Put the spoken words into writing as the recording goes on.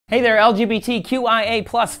Hey there, LGBTQIA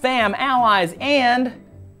plus fam, allies, and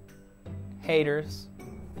haters.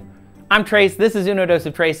 I'm Trace, this is Uno Dos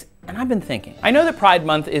of Trace, and I've been thinking. I know that Pride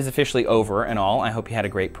Month is officially over and all, I hope you had a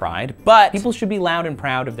great Pride, but people should be loud and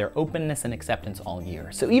proud of their openness and acceptance all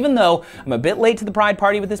year. So even though I'm a bit late to the Pride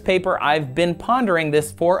party with this paper, I've been pondering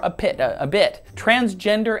this for a bit.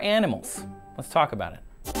 Transgender animals. Let's talk about it.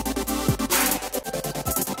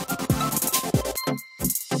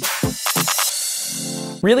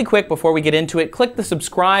 Really quick before we get into it, click the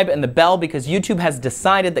subscribe and the bell because YouTube has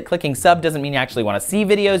decided that clicking sub doesn't mean you actually want to see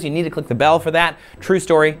videos. You need to click the bell for that. True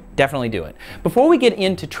story, definitely do it. Before we get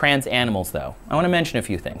into trans animals though, I want to mention a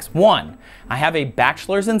few things. One, I have a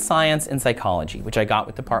bachelor's in science in psychology, which I got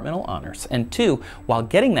with departmental honors. And two, while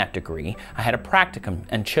getting that degree, I had a practicum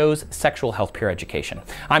and chose sexual health peer education.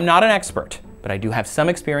 I'm not an expert, but I do have some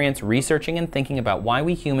experience researching and thinking about why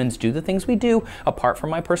we humans do the things we do apart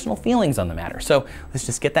from my personal feelings on the matter. So let's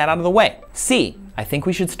just get that out of the way. C, I think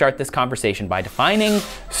we should start this conversation by defining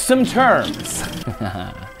some terms.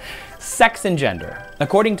 Sex and gender.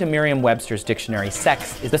 According to Merriam-Webster's dictionary,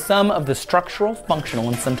 sex is the sum of the structural, functional,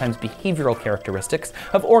 and sometimes behavioral characteristics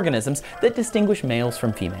of organisms that distinguish males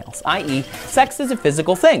from females, i.e., sex is a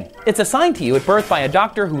physical thing. It's assigned to you at birth by a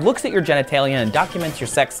doctor who looks at your genitalia and documents your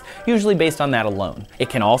sex, usually based on that alone. It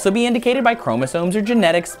can also be indicated by chromosomes or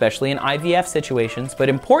genetics, especially in IVF situations, but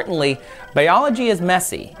importantly, biology is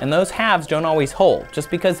messy, and those halves don't always hold. Just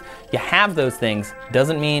because you have those things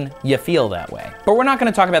doesn't mean you feel that way. But we're not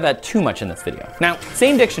going to talk about that too much in this video. Now,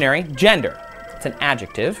 same dictionary, gender. It's an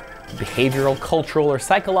adjective, behavioral, cultural, or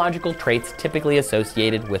psychological traits typically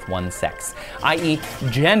associated with one's sex, i.e.,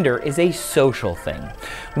 gender is a social thing.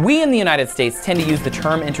 We in the United States tend to use the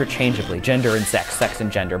term interchangeably, gender and sex and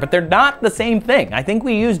gender, but they're not the same thing. I think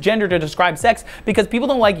we use gender to describe sex because people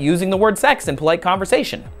don't like using the word sex in polite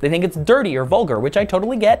conversation. They think it's dirty or vulgar, which I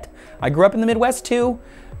totally get. I grew up in the Midwest too.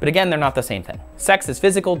 But again, they're not the same thing. Sex is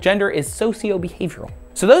physical, gender is socio-behavioral.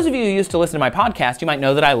 So those of you who used to listen to my podcast, you might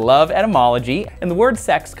know that I love etymology, and the word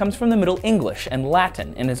sex comes from the Middle English and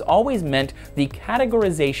Latin and has always meant the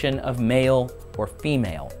categorization of male or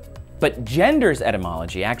female. But gender's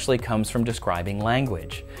etymology actually comes from describing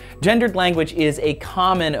language. Gendered language is a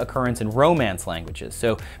common occurrence in Romance languages,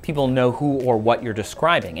 so people know who or what you're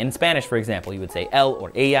describing. In Spanish, for example, you would say él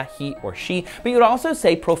or ella, he or she, but you would also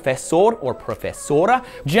say profesor or profesora.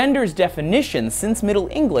 Gender's definition since Middle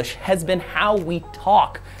English has been how we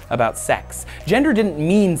talk about sex. Gender didn't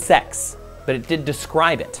mean sex, but it did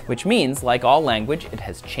describe it, which means, like all language, it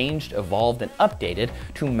has changed, evolved, and updated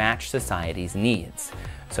to match society's needs.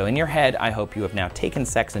 So in your head, I hope you have now taken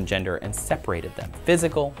sex and gender and separated them.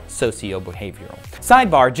 Physical, socio-behavioral.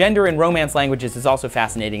 Sidebar, gender in Romance languages is also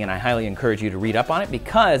fascinating and I highly encourage you to read up on it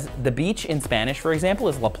because the beach in Spanish, for example,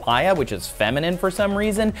 is la playa, which is feminine for some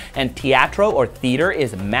reason, and teatro or theater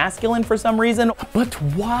is masculine for some reason. But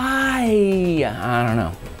why? I don't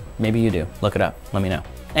know. Maybe you do. Look it up. Let me know.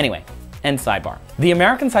 Anyway. End sidebar. The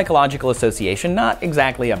American Psychological Association, not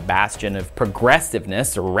exactly a bastion of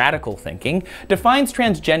progressiveness or radical thinking, defines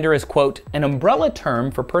transgender as, quote, an umbrella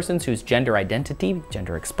term for persons whose gender identity,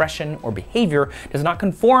 gender expression, or behavior does not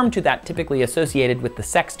conform to that typically associated with the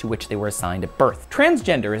sex to which they were assigned at birth.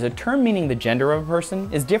 Transgender is a term meaning the gender of a person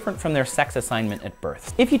is different from their sex assignment at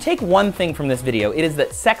birth. If you take one thing from this video, it is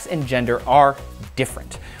that sex and gender are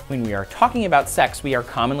different. When we are talking about sex, we are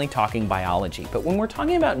commonly talking biology, but when we're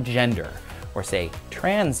talking about gender, or say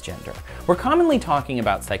transgender, we're commonly talking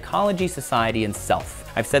about psychology, society, and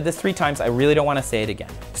self. I've said this 3 times, I really don't want to say it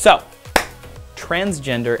again. So,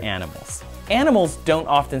 transgender animals. Animals don't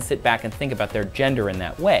often sit back and think about their gender in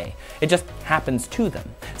that way. It just happens to them.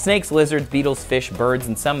 Snakes, lizards, beetles, fish, birds,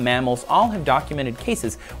 and some mammals all have documented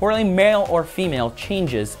cases where a male or female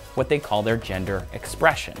changes what they call their gender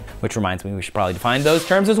expression. Which reminds me, we should probably define those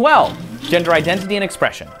terms as well. Gender identity and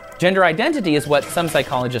expression. Gender identity is what some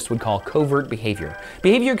psychologists would call covert behavior.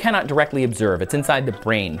 Behavior you cannot directly observe, it's inside the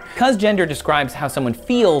brain. Because gender describes how someone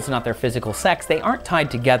feels, not their physical sex, they aren't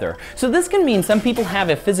tied together. So this can mean some people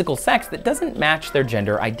have a physical sex that doesn't match their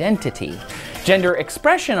gender identity. Gender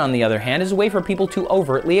expression, on the other hand, is a way for people to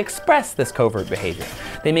overtly express this covert behavior.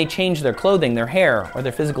 They may change their clothing, their hair, or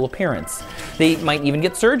their physical appearance. They might even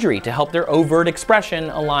get surgery to help their overt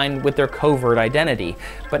expression align with their covert identity.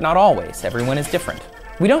 But not always, everyone is different.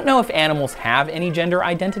 We don't know if animals have any gender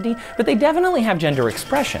identity, but they definitely have gender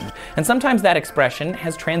expression. And sometimes that expression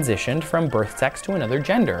has transitioned from birth sex to another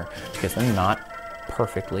gender because they're not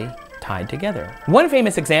perfectly tied together. One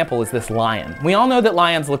famous example is this lion. We all know that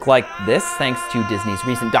lions look like this thanks to Disney's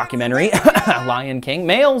recent documentary, Lion King.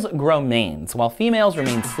 Males grow manes while females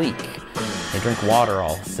remain sleek. They drink water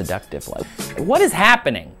all seductive like. What is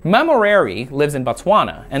happening? Mmamoriri lives in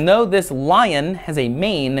Botswana, and though this lion has a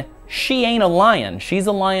mane, she ain't a lion, she's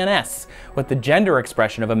a lioness, with the gender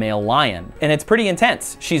expression of a male lion. And it's pretty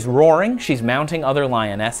intense. She's roaring, she's mounting other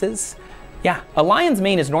lionesses. Yeah, a lion's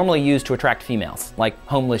mane is normally used to attract females, like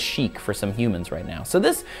homeless chic for some humans right now. So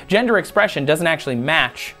this gender expression doesn't actually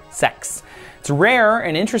match sex. It's rare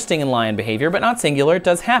and interesting in lion behavior, but not singular. It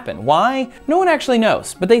does happen. Why? No one actually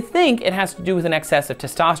knows, but they think it has to do with an excess of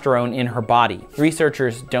testosterone in her body.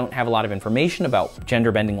 Researchers don't have a lot of information about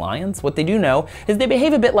gender-bending lions. What they do know is they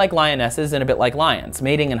behave a bit like lionesses and a bit like lions,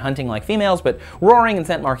 mating and hunting like females, but roaring and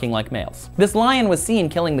scent marking like males. This lion was seen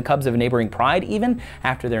killing the cubs of a neighboring pride even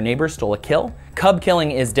after their neighbors stole a kill. Cub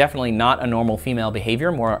killing is definitely not a normal female behavior,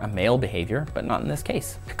 more a male behavior, but not in this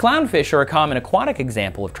case. Clownfish are a common aquatic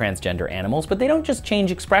example of transgender animals, but they don't just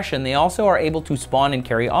change expression, they also are able to spawn and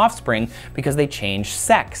carry offspring because they change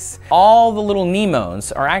sex. All the little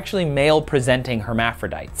Nemos are actually male-presenting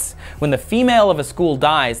hermaphrodites. When the female of a school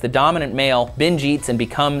dies, the dominant male binge eats and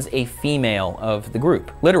becomes a female of the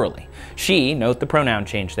group, literally. She, note the pronoun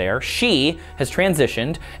change there, she has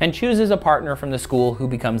transitioned and chooses a partner from the school who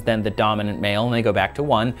becomes then the dominant male, and they go back to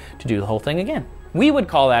one to do the whole thing again. We would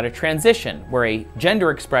call that a transition, where a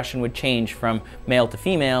gender expression would change from male to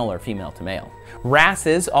female or female to male.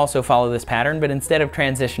 Wrasses also follow this pattern, but instead of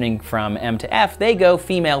transitioning from M to F, they go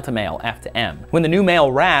female to male, F to M. When the new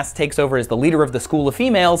male wrasse takes over as the leader of the school of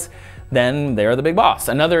females, then they're the big boss.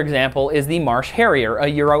 Another example is the Marsh harrier, a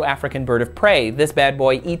Euro-African bird of prey. This bad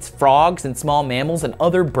boy eats frogs and small mammals and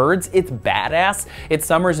other birds. It's badass. It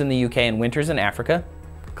summers in the UK and winters in Africa.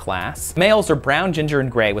 Class. Males are brown, ginger, and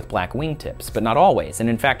gray with black wingtips, but not always. And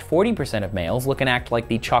in fact, 40% of males look and act like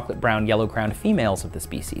the chocolate brown, yellow-crowned females of the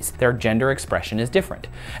species. Their gender expression is different.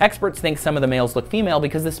 Experts think some of the males look female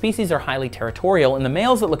because the species are highly territorial, and the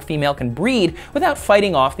males that look female can breed without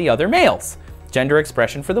fighting off the other males. Gender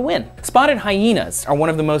expression for the win. Spotted hyenas are one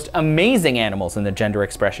of the most amazing animals in the gender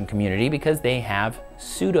expression community because they have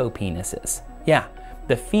pseudopenises. Yeah.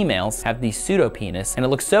 The females have the pseudopenis, and it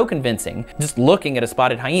looks so convincing. Just looking at a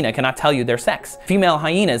spotted hyena cannot tell you their sex. Female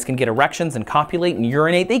hyenas can get erections and copulate and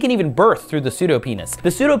urinate. They can even birth through the pseudopenis. The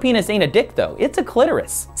pseudopenis ain't a dick though, it's a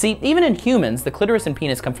clitoris. See, even in humans, the clitoris and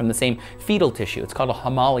penis come from the same fetal tissue. It's called a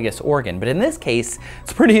homologous organ, but in this case,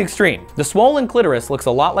 it's pretty extreme. The swollen clitoris looks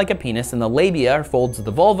a lot like a penis, and the labia, or folds of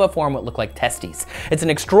the vulva, form what look like testes. It's an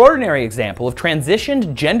extraordinary example of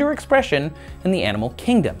transitioned gender expression in the animal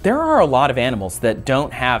kingdom. There are a lot of animals that don't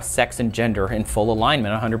have sex and gender in full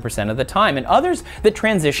alignment 100% of the time, and others that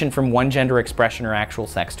transition from one gender expression or actual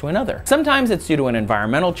sex to another. Sometimes it's due to an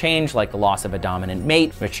environmental change, like the loss of a dominant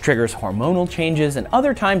mate, which triggers hormonal changes, and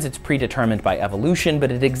other times it's predetermined by evolution,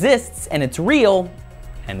 but it exists and it's real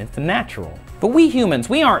and it's natural. But we humans,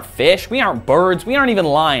 we aren't fish, we aren't birds, we aren't even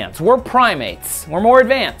lions. We're primates. We're more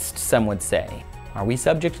advanced, some would say. Are we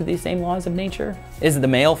subject to these same laws of nature? Is the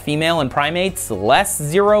male, female, and primates less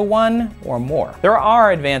 0-1 or more? There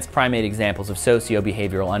are advanced primate examples of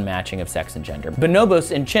socio-behavioral unmatching of sex and gender.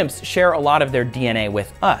 Bonobos and chimps share a lot of their DNA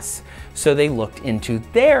with us, so they looked into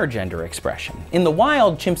their gender expression. In the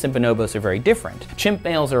wild, chimps and bonobos are very different. Chimp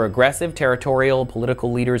males are aggressive, territorial,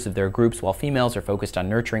 political leaders of their groups, while females are focused on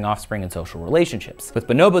nurturing offspring and social relationships. With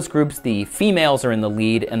bonobos groups, the females are in the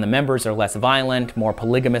lead and the members are less violent, more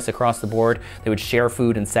polygamous across the board. They would share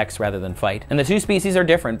food and sex rather than fight. And the two species are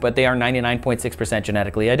different, but they are 99.6%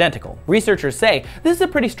 genetically identical. Researchers say this is a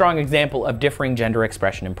pretty strong example of differing gender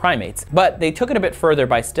expression in primates, but they took it a bit further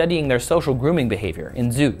by studying their social grooming behavior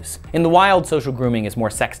in zoos. In the wild, social grooming is more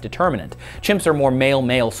sex determinant. Chimps are more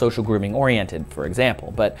male-male social grooming oriented, for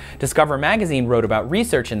example, but Discover magazine wrote about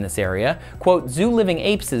research in this area. Quote, zoo-living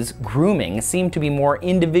apes' grooming seemed to be more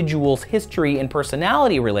individuals' history and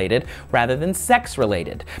personality related rather than sex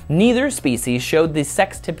related. Neither species showed the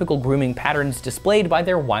sex-typical grooming patterns displayed by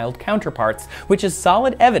their wild counterparts, which is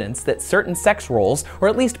solid evidence that certain sex roles are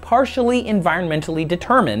at least partially environmentally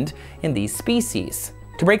determined in these species.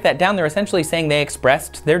 To break that down, they're essentially saying they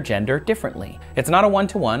expressed their gender differently. It's not a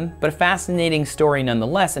one-to-one, but a fascinating story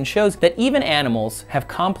nonetheless, and shows that even animals have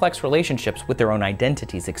complex relationships with their own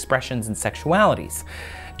identities, expressions, and sexualities.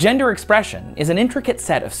 Gender expression is an intricate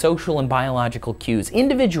set of social and biological cues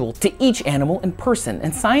individual to each animal and person,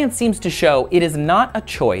 and science seems to show it is not a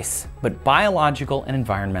choice, but biological and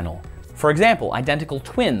environmental. For example, identical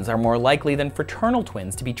twins are more likely than fraternal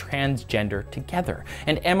twins to be transgender together.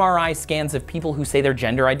 And MRI scans of people who say their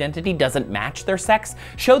gender identity doesn't match their sex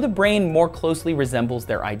show the brain more closely resembles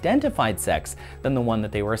their identified sex than the one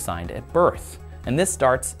that they were assigned at birth. and this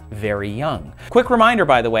starts very young. Quick reminder,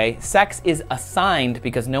 by the way, sex is assigned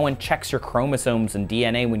because no one checks your chromosomes and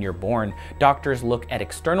DNA when you're born. Doctors look at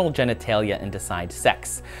external genitalia and decide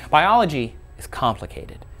sex. Biology is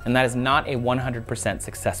complicated, and that is not a 100%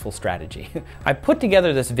 successful strategy. I put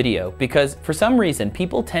together this video because for some reason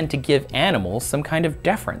people tend to give animals some kind of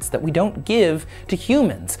deference that we don't give to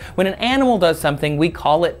humans. When an animal does something, we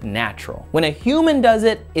call it natural. When a human does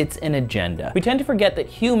it, it's an agenda. We tend to forget that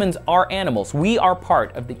humans are animals. We are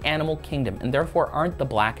part of the animal kingdom and therefore aren't the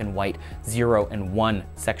black and white, 0 and 1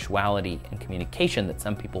 sexuality and communication that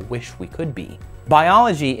some people wish we could be.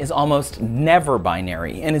 Biology is almost never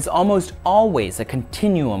binary and is almost always a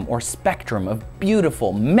continuum or spectrum of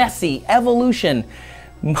beautiful, messy evolution,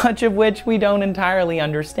 much of which we don't entirely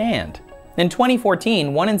understand. In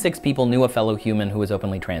 2014, 1 in 6 people knew a fellow human who was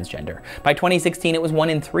openly transgender. By 2016, it was 1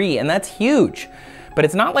 in 3, and that's huge. But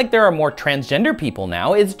it's not like there are more transgender people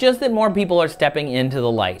now, it's just that more people are stepping into the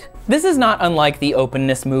light. This is not unlike the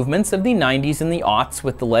openness movements of the 90s and the aughts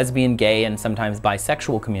with the lesbian, gay, and sometimes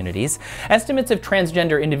bisexual communities. Estimates of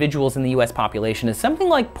transgender individuals in the US population is something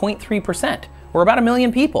like 0.3%, or about 1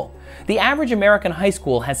 million people. The average American high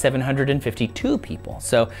school has 752 people,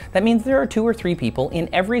 so that means there are 2 or 3 people in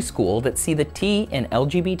every school that see the T in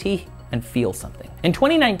LGBT and feel something. In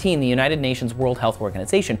 2019, the United Nations World Health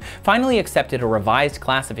Organization finally accepted a revised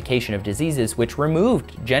classification of diseases which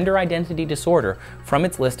removed gender identity disorder from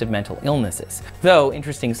its list of mental illnesses. Though,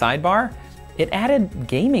 interesting sidebar, it added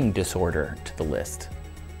gaming disorder to the list.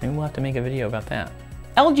 Maybe we'll have to make a video about that.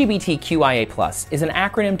 LGBTQIA+ is an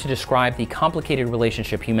acronym to describe the complicated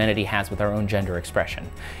relationship humanity has with our own gender expression.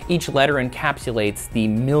 Each letter encapsulates the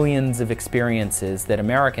millions of experiences that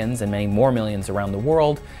Americans and many more millions around the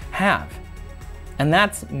world have. And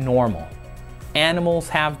that's normal. Animals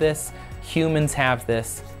have this, humans have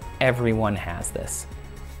this, everyone has this.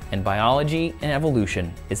 And biology and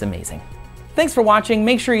evolution is amazing. Thanks for watching.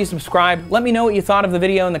 Make sure you subscribe. Let me know what you thought of the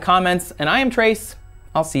video in the comments. And I am Trace.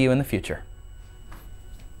 I'll see you in the future.